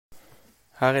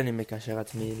הריני מקשר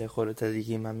עצמי לכל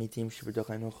הצדיקים האמיתיים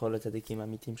שבתוכנו, כל הצדיקים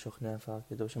האמיתיים שוכני עפר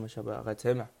קדוש ומשב בארץ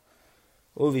המה.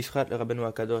 ובפחת לרבנו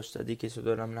הקדוש, צדיק יסוד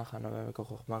עולם נחמן ומקור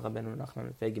חוכמה רבנו נחמן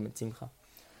ופגים את שמחה.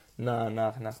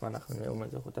 נח נחמן נאום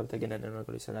זכותיו תגן עלינו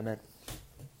לכל ישראל אמן.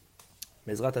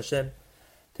 בעזרת השם,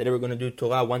 today we're going to do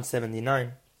Torah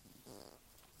 179.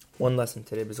 One lesson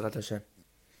today בעזרת השם.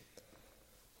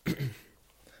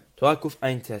 תורה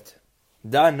קע"ט.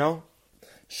 דענו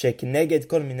שכנגד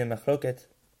כל מיני מחלוקת,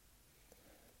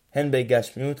 הן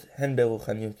בגשמיות, הן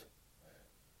ברוחניות.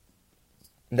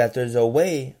 That there's a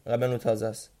way, Rabeinu tells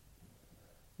us,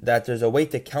 that there's a way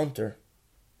to counter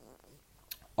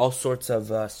all sorts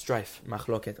of strife,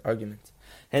 machloket, arguments.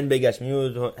 Hen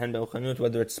begashmiyut, hen berochaniyut,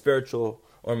 whether it's spiritual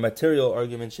or material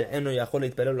arguments, she'enu yachol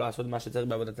yitpalel la'asod ma shetzarich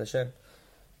ba'avodat Hashem.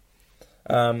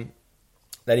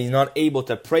 That he's not able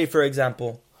to pray, for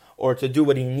example, or to do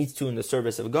what he needs to in the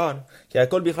service of God.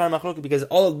 Because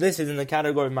all of this is in the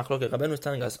category of machloket. Rabeinu is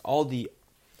telling us all the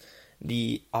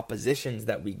oppositions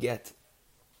that we get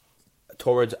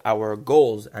towards our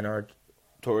goals and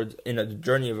towards in a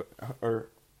journey of, or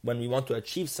when we want to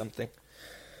achieve something.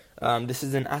 This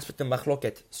is an aspect of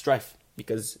machloket, strife,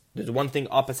 because there's one thing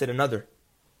opposite another.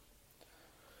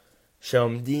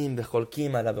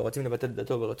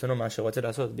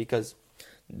 Because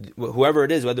whoever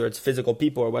it is, whether it's physical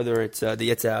people or whether it's the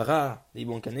Yetzer Hara, the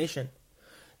evil inclination,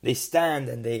 they stand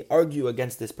and they argue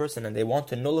against this person and they want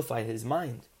to nullify his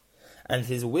mind and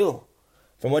his will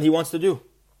from what he wants to do.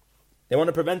 They want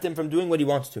to prevent him from doing what he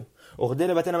wants to. And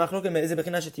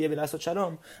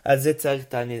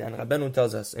Rabeinu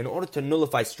tells us, in order to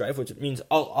nullify strife, which means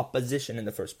all opposition in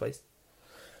the first place,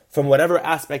 from whatever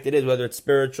aspect it is, whether it's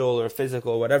spiritual or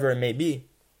physical, whatever it may be,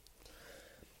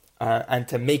 and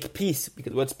to make peace,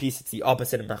 because what's peace? It's the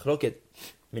opposite of machloket,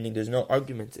 meaning there's no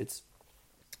arguments. It's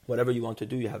whatever you want to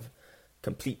do, you have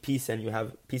complete peace and you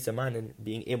have peace of mind and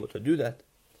being able to do that.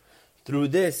 Through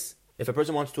this, if a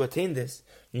person wants to attain this,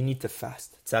 you need to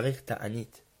fast. Tzarich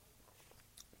ta'anit.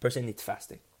 Person needs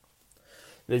fasting.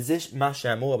 This is what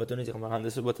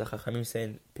the Chachamim say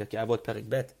in Pirkei Avot Perek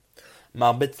Bet.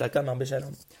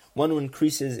 One who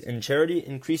increases in charity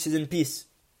increases in peace.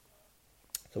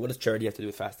 So what does charity have to do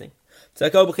with fasting?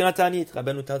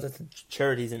 Rabeinu tells us that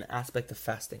charity is an aspect of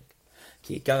fasting.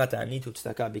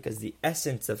 Because the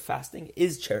essence of fasting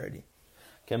is charity.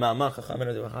 The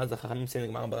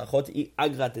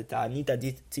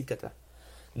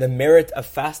merit of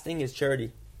fasting is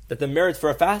charity. That the merit for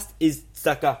a fast is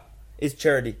tzedakah, is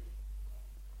charity.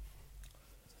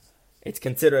 It's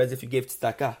considered as if you gave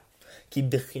tzedakah.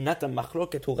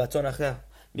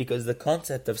 Because the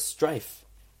concept of strife,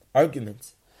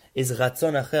 arguments, is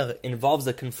ratzon acher, involves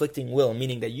a conflicting will,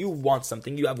 meaning that you want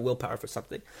something, you have willpower for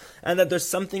something, and that there's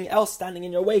something else standing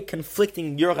in your way,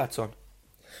 conflicting your ratzon.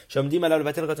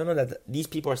 That these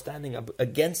people are standing up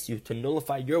against you to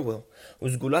nullify your will.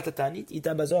 And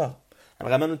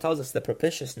Rabeinu tells us the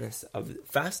propitiousness of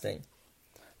fasting,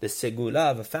 the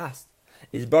segula of a fast,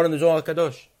 is brought in the Zohar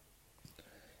Kadosh.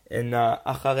 In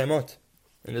Acharemot,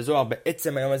 in the Zohar,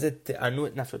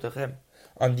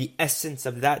 on the essence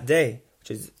of that day,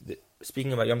 which is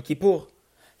speaking about Yom Kippur,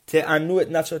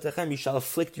 you shall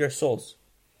afflict your souls.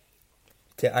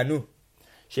 Te'anu.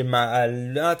 Because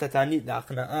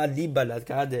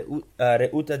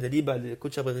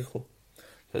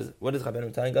what is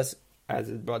Rabeinu telling us, as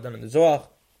it's brought down in the Zohar,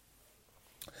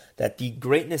 that the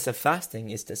greatness of fasting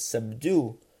is to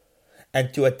subdue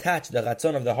and to attach the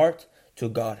ratzon of the heart to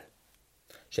God.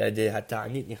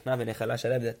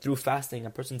 That through fasting a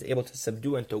person is able to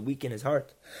subdue and to weaken his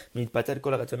heart,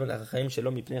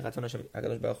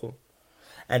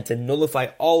 and to nullify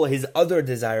all his other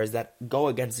desires that go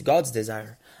against God's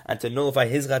desire, and to nullify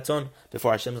his ratzon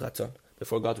before Hashem's ratzon,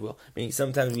 before God's will. Meaning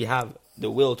sometimes we have the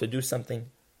will to do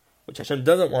something which Hashem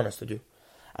doesn't want us to do,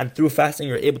 and through fasting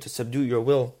you're able to subdue your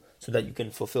will so that you can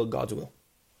fulfill God's will.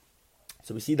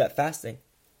 So we see that fasting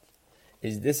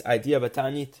is this idea of a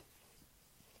ta'anit,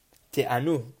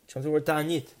 te'anu, which comes from the word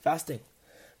ta'anit, fasting,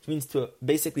 which means to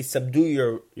basically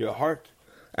subdue your heart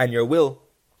and your will,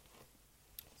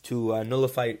 to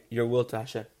nullify your will to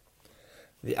Hashem.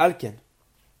 The alken,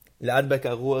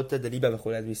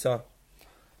 as we saw,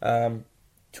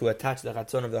 to attach the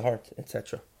ratzon of the heart,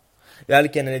 etc.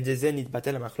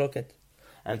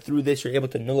 And through this you're able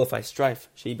to nullify strife.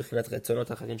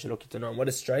 And what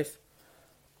is strife?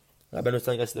 Rabeinu is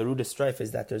telling us the root of strife is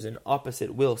that there's an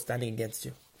opposite will standing against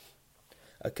you,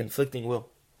 a conflicting will.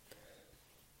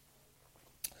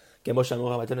 Nullify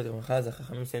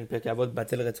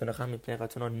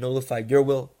your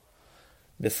will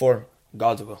before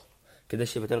God's will, so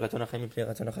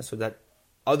that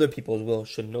other people's will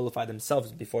should nullify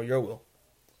themselves before your will.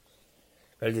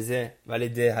 And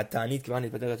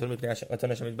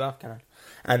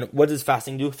what does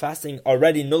fasting do? Fasting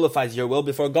already nullifies your will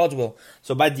before God's will.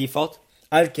 So by default,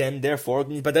 therefore,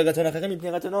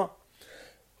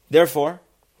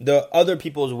 the other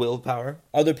people's willpower,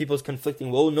 other people's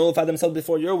conflicting will nullify themselves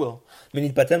before your will.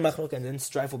 And then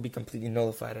strife will be completely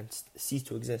nullified and cease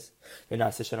to exist.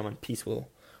 And peace will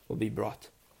be brought.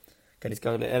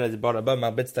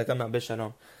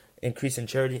 Increase in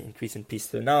charity, increase in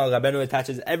peace. So now Rabeinu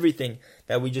attaches everything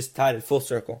that we just tied it full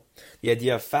circle. The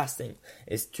idea of fasting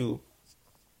is the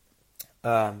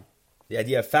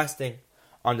idea of fasting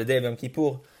on the day of Yom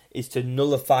Kippur is to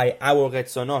nullify our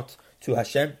retzonot to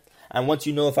Hashem. And once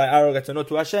you nullify our retzonot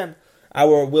to Hashem,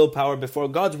 our willpower before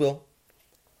God's will,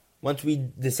 once we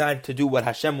decide to do what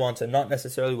Hashem wants and not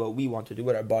necessarily what we want to do,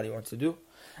 what our body wants to do,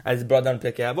 as brought down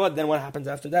Pirkei Avot, then what happens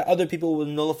after that? Other people will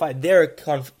nullify their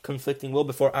conflicting will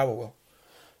before our will.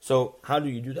 So how do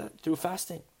you do that? Through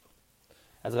fasting.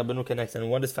 As Rabeinu connects, and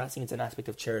what is fasting? It's an aspect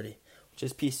of charity, which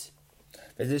is peace.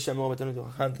 This is what the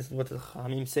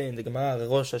Chachamim say in the Gemara,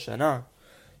 Rosh Hashanah,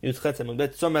 the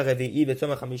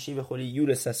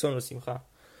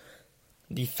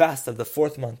fast of the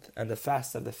 4th month and the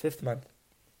fast of the 5th month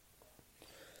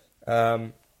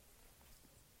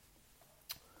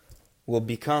will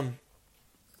become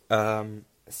a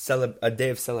day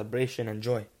of celebration and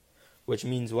joy, which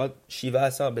means what? Shiva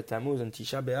Asar B'Tammuz and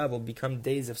Tisha B'Av will become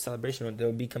days of celebration. They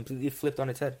will be completely flipped on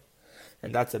its head,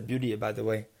 and that's a beauty, by the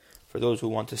way, for those who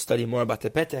want to study more about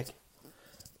the Petek.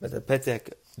 But the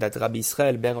Petek that Rabbi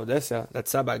Israel Ben Odessa, that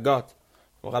Saba got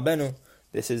from Rabeinu,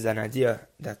 this is an idea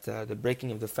that the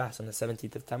breaking of the fast on the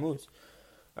 17th of Tammuz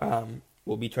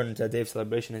will be turned into a day of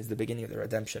celebration. It's the beginning of the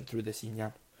redemption through this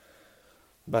inyan.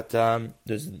 But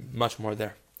there's much more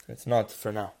there. It's not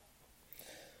for now.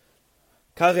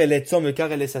 So the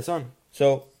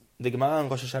Gemara in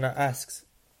Rosh Hashanah asks,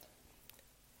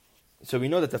 so we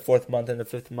know that the 4th month and the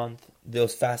 5th month,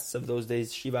 those fasts of those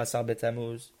days, Shiva Asar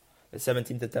B'Tammuz, the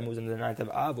 17th of Tammuz and the 9th of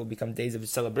Av, will become days of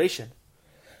celebration.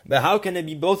 But how can it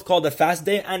be both called a fast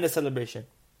day and a celebration?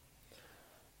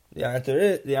 The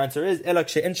answer is Elak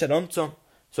she'en shalom tzom.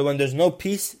 So when there's no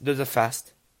peace, there's a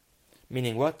fast.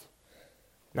 Meaning what?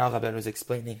 Now Rabeinu is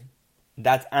explaining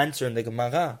that answer in the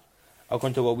Gemara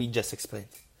according to what we just explained.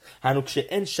 Meaning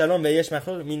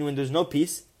when there's no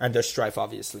peace and there's strife,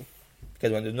 obviously.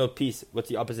 Because when there's no peace, what's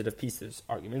the opposite of peace? There's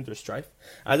argument, there's strife.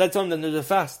 At that time, then there's a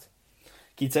fast.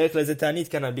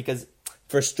 Because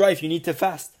for strife, you need to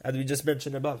fast, as we just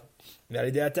mentioned above.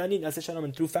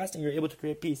 And through fasting, you're able to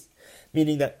create peace.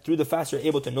 Meaning that through the fast, you're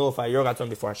able to nullify your ratzon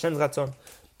before Hashem's ratzon.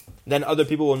 Then other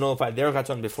people will nullify their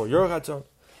ratzon before your ratzon.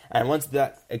 And once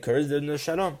that occurs, there's no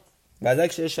shalom. And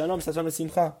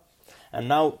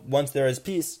now, once there is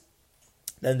peace,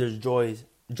 then there's joy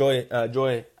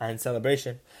and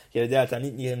celebration.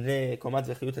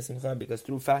 Because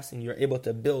through fasting, you're able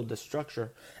to build the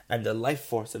structure and the life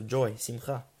force of joy,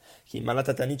 simcha.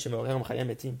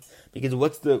 Because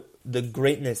what's the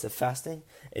greatness of fasting?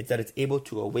 It's that it's able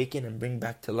to awaken and bring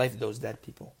back to life those dead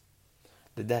people.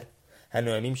 The dead.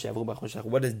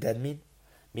 What does dead mean?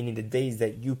 Meaning the days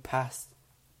that you passed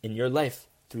in your life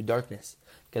through darkness.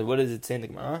 Because what does it say in the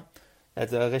Gemara? That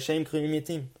Reshaim Kriyim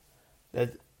Yatim.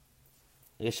 That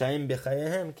Reshaim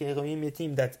B'chayehem Keroyim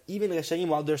Yatim. That even Reshaim,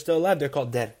 while they're still alive, they're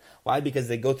called dead. Why? Because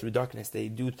they go through darkness. They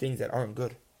do things that aren't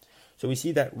good. So we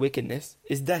see that wickedness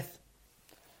is death.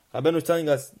 Rabeinu is telling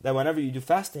us that whenever you do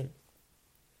fasting,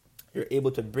 you're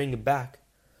able to bring back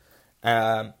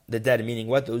the dead, meaning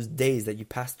what? Those days that you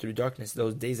passed through darkness,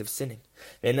 those days of sinning.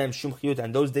 And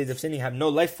those days of sinning have no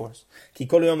life force.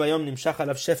 Because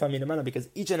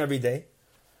each and every day,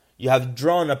 you have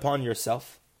drawn upon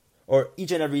yourself, or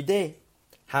each and every day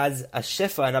has a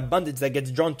shefa, an abundance that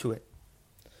gets drawn to it.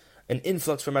 An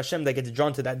influx from Hashem that gets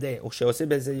drawn to that day. And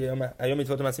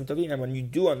when you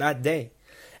do on that day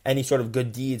any sort of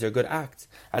good deeds or good acts,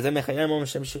 so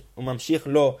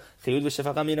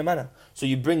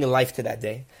you bring life to that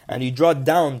day, and you draw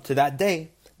down to that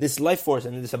day this life force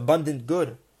and this abundant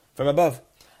good from above.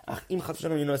 But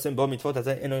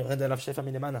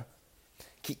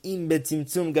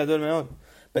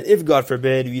if, God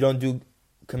forbid, we don't do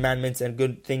commandments and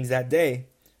good things that day,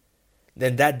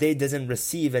 then that day doesn't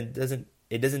receive and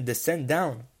it doesn't descend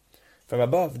down from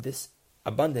above this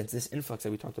abundance, this influx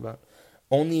that we talked about.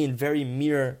 Only in very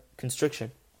mere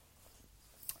constriction.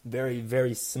 Very,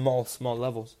 very small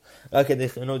levels.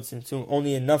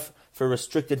 Only enough for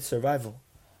restricted survival.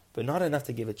 But not enough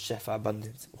to give it shefa,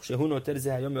 abundance.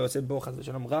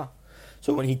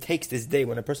 So when he takes this day,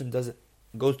 when a person does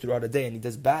goes throughout a day and he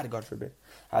does bad, God forbid,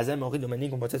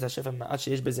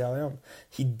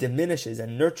 he diminishes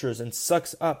and nurtures and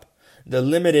sucks up the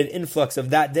limited influx of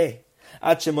that day.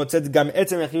 Until he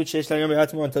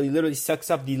literally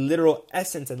sucks up the literal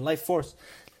essence and life force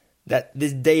that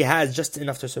this day has just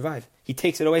enough to survive. He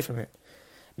takes it away from it.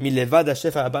 Aside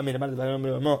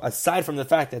from the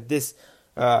fact that this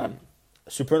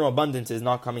supernal abundance is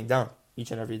not coming down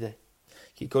each and every day.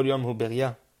 Because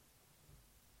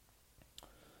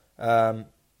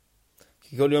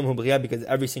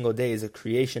every single day is a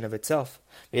creation of itself.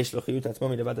 And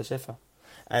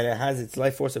it has its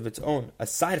life force of its own,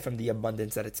 aside from the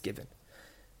abundance that it's given.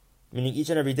 Meaning each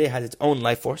and every day has its own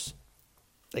life force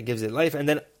that gives it life, and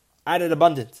then added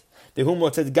abundance. Not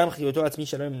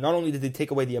only did he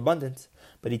take away the abundance,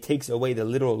 but he takes away the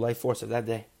literal life force of that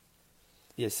day.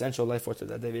 The essential life force of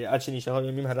that day.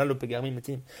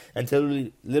 Until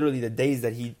literally the days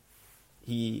that he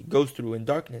goes through in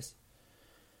darkness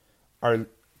are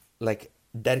like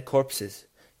dead corpses.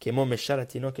 Just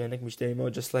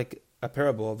like a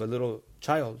parable of a little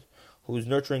child who's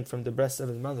nurturing from the breast of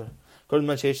his mother.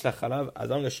 As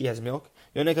long as she has milk,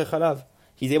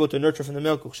 he's able to nurture from the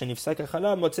milk.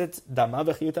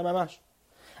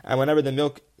 And whenever the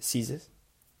milk ceases,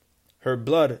 her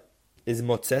blood is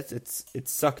motzet,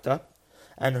 it's sucked up,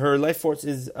 and her life force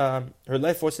is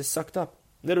sucked up,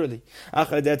 literally. But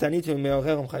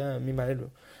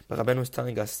Rabeinu is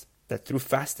telling us that through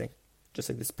fasting, just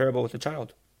like this parable with the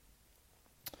child,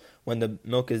 when the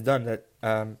milk is done, that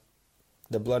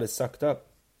the blood is sucked up,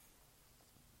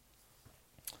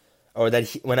 or that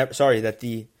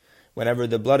whenever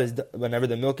the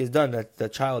milk is done, that the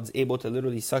child's able to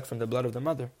literally suck from the blood of the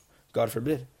mother. God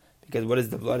forbid. Because what is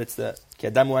the blood? It's the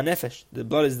kedamu anefesh. The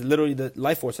blood is literally the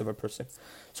life force of a person.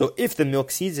 So if the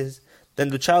milk ceases, then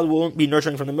the child won't be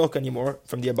nurturing from the milk anymore,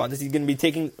 from the abundance. He's going to be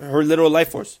taking her literal life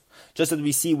force. Just as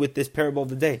we see with this parable of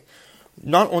the day.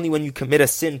 Not only when you commit a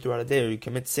sin throughout a day, or you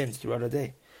commit sins throughout a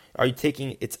day, are you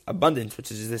taking its abundance,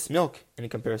 which is this milk, in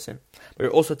comparison, but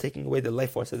you're also taking away the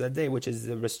life force of that day, which is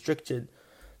the restricted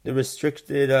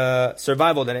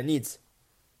survival that it needs,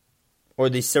 or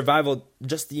the survival,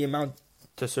 just the amount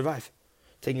to survive,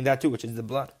 taking that too, which is the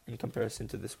blood, in comparison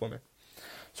to this woman.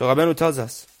 So Rabeinu tells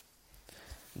us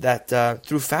that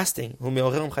through fasting, you're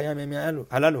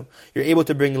able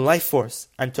to bring life force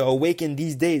and to awaken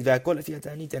these days,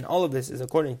 and all of this is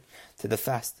according to the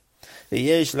fast.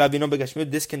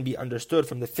 This can be understood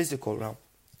from the physical realm.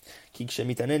 Because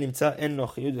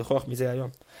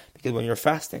when you're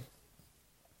fasting,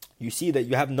 you see that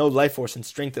you have no life force and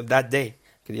strength of that day.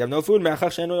 Because you have no food,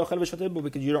 because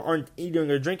you aren't eating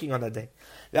or drinking on that day.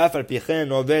 But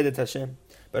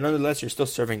nonetheless, you're still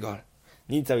serving God.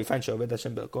 So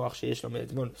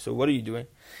what are you doing?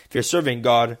 If you're serving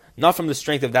God, not from the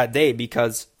strength of that day,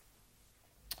 because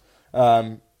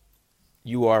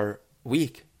you are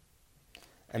weak,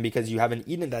 and because you haven't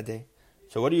eaten that day.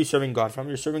 So what are you serving God from?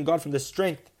 You're serving God from the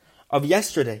strength of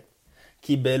yesterday.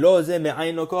 Because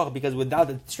without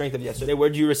the strength of yesterday, where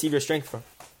do you receive your strength from?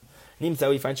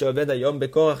 So you're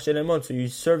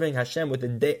serving Hashem with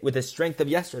the strength of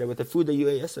yesterday, with the food that you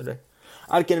ate yesterday.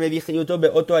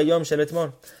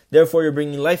 Therefore, you're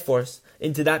bringing life force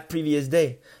into that previous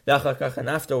day. And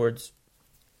afterwards,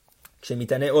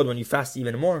 when you fast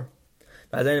even more,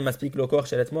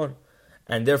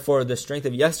 and therefore the strength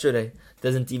of yesterday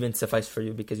doesn't even suffice for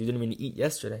you, because you didn't even eat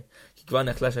yesterday,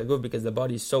 because the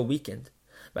body is so weakened.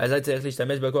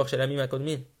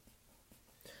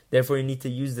 Therefore, you need to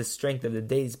use the strength of the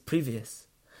days previous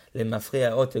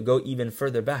to go even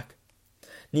further back.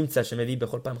 So look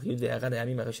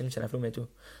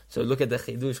at the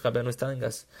chidush Rabeinu is telling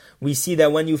us. We see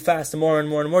that when you fast more and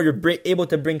more and more, you're able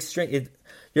to bring strength.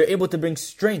 You're able to bring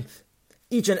strength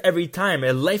each and every time,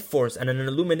 a life force and an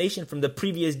illumination from the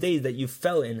previous days that you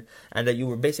fell in and that you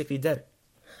were basically dead.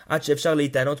 Until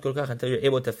you're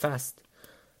able to fast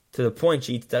to the point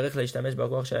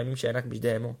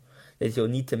that you'll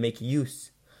need to make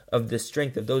use of the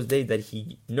strength of those days that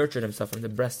he nurtured himself from the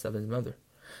breasts of his mother.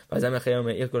 Then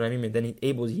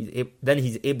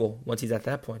he's able, once he's at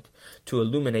that point, to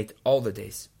illuminate all the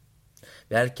days.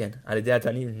 Therefore,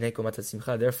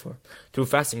 through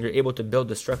fasting, you're able to build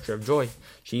the structure of joy,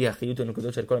 which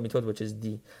is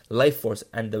the life force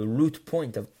and the root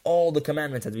point of all the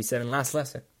commandments, as we said in last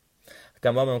lesson.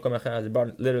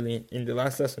 Literally in the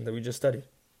last lesson that we just studied.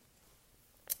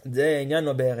 Rabbi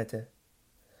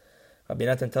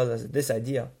Natan tells us that this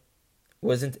idea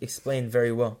wasn't explained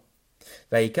very well.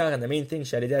 And the main thing,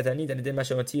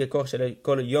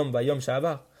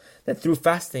 that through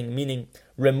fasting, meaning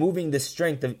removing the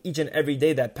strength of each and every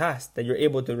day that passed, that you're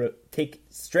able to take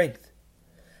strength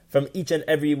from each and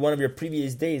every one of your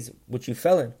previous days which you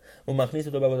fell in.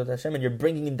 And you're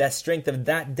bringing in that strength of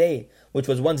that day which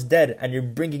was once dead, and you're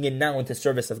bringing it now into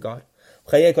service of God.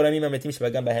 Through that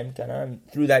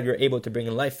you're able to bring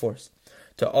in life force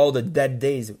to all the dead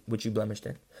days which you blemished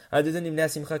in.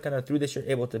 Through this you're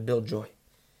able to build joy.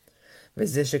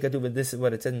 This is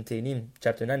what it says in Tehillim,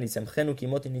 chapter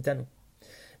 90.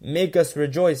 Make us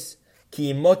rejoice,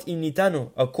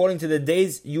 according to the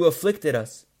days you afflicted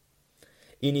us.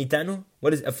 Initanu,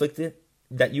 what is afflicted?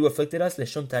 That you afflicted us.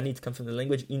 Leshon ta'anit comes from the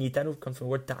language. Initanu comes from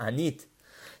the word ta'anit.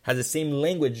 Has the same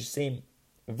language, same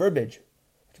verbiage,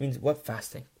 which means what?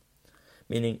 Fasting.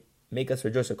 Meaning, make us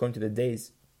rejoice according to the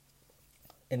days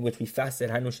in which we fasted.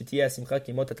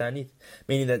 Meaning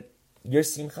that your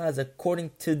simcha is according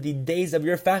to the days of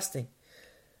your fasting.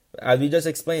 As we just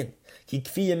explained.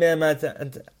 Because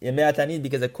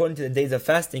according to the days of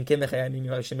fasting,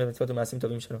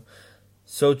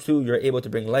 so too you're able to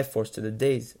bring life force to the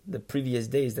days, the previous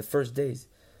days, the first days,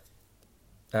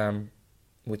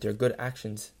 with your good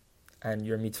actions and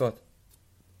your mitzvot.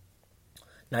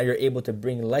 Now you're able to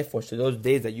bring life force to those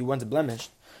days that you once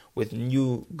blemished with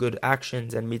new good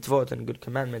actions and mitzvot and good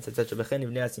commandments, etc.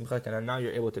 And now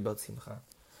you're able to build simcha.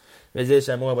 This is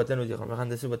what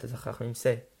the Chachamim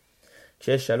say.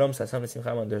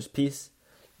 When there's peace,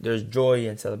 there's joy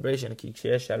and celebration.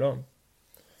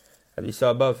 As we saw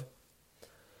above.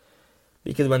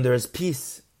 Because when there is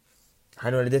peace,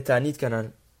 through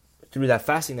that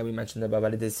fasting that we mentioned above,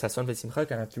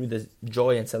 through the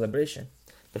joy and celebration,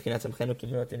 as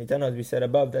we said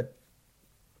above, that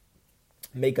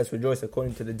make us rejoice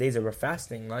according to the days of our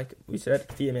fasting, like we said,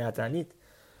 that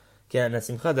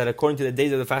according to the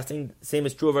days of the fasting, same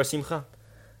is true of our simcha.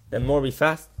 The more we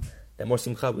fast, the more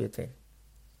simcha we attain.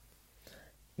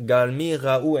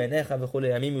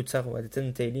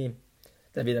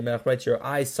 David HaMelech writes, your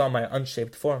eyes saw my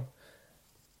unshaped form.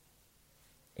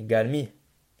 Garmi,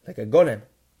 like a golem,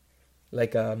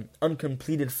 like an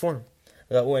uncompleted form.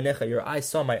 Your eyes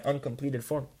saw my uncompleted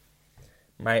form,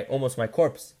 almost my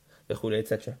corpse,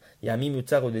 etc.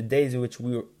 The days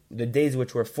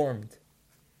which were formed.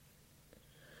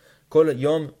 Because what is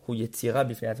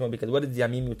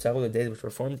Yamim Yutzaru, the days which were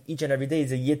formed? Each and every day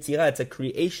is a yetzira, it's a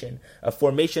creation, a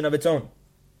formation of its own.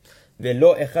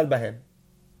 Velo echad bahem.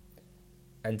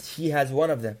 And he has one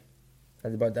of them.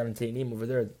 That's about down in Tehillim over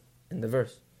there in the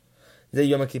verse. The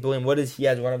Yom Kippurim, what is he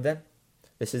has one of them?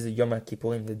 This is the Yom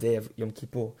Kippurim, the day of Yom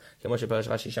Kippur.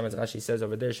 Rashi says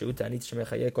over there,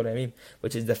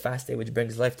 which is the fast day which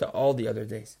brings life to all the other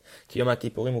days. Because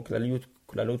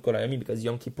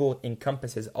Yom Kippur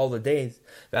encompasses all the days.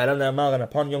 And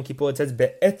upon Yom Kippur it says,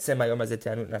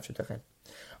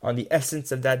 on the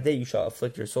essence of that day you shall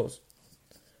afflict your souls.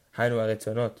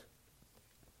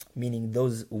 Meaning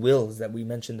those wills that we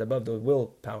mentioned above, those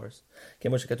will powers.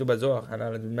 And we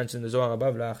mentioned the Zohar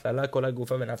above,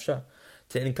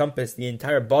 to encompass the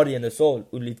entire body and the soul,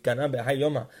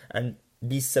 and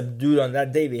be subdued on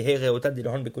that day, so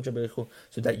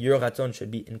that your ratzon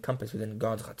should be encompassed within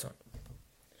God's ratzon.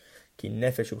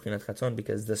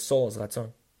 Because the soul's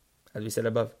ratzon, as we said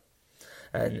above,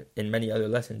 and in many other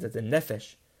lessons, that the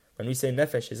nefesh, when we say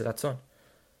nefesh, is ratzon.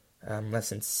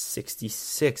 Lesson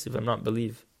 66,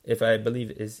 if I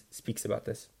believe speaks about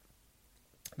this.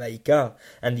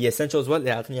 And the essential is what?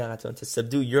 To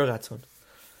subdue your ratzon,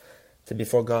 to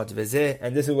before God.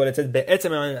 And this is what it says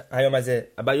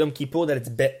about Yom Kippur, that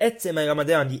it's on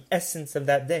the essence of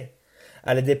that day.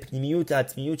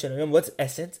 What's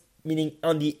essence? Meaning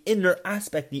on the inner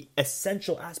aspect, the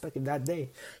essential aspect of that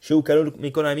day,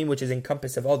 which is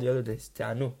encompassed of all the other days.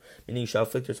 Meaning you shall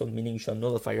afflict your soul, meaning you shall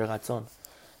nullify your ratzon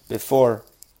before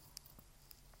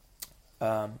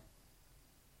Hashem's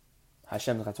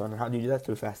ratzon. And how do you do that?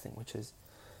 Through fasting, which is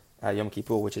Yom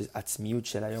Kippur, which is Atzmiut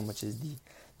Shel Hayom, which is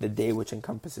the day which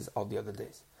encompasses all the other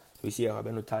days. So we see how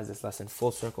Rabeinu ties this lesson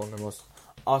full circle in the most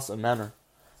awesome manner.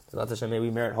 May we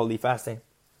merit holy fasting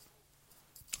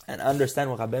and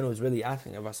understand what Rabeinu is really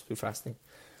asking of us through fasting.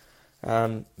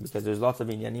 Because there's lots of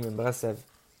inyanim in Bresev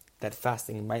that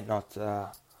fasting might not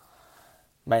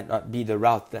be the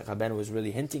route that Rabeinu was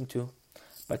really hinting to,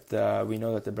 but we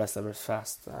know that the Breslovers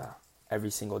fast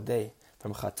every single day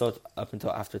from Chatzot up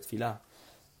until after Tefillah,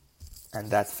 and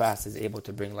that fast is able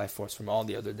to bring life force from all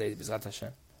the other days, B'ezrat Hashem.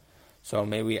 So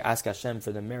may we ask Hashem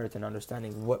for the merit and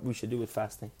understanding what we should do with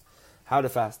fasting, how to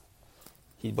fast.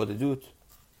 Hidbodedut,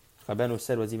 Rabeinu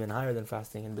said, was even higher than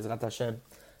fasting, and B'ezrat Hashem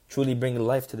truly bring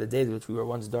life to the days which we were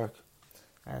once dark,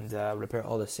 and repair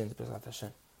all the sins, B'ezrat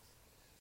Hashem.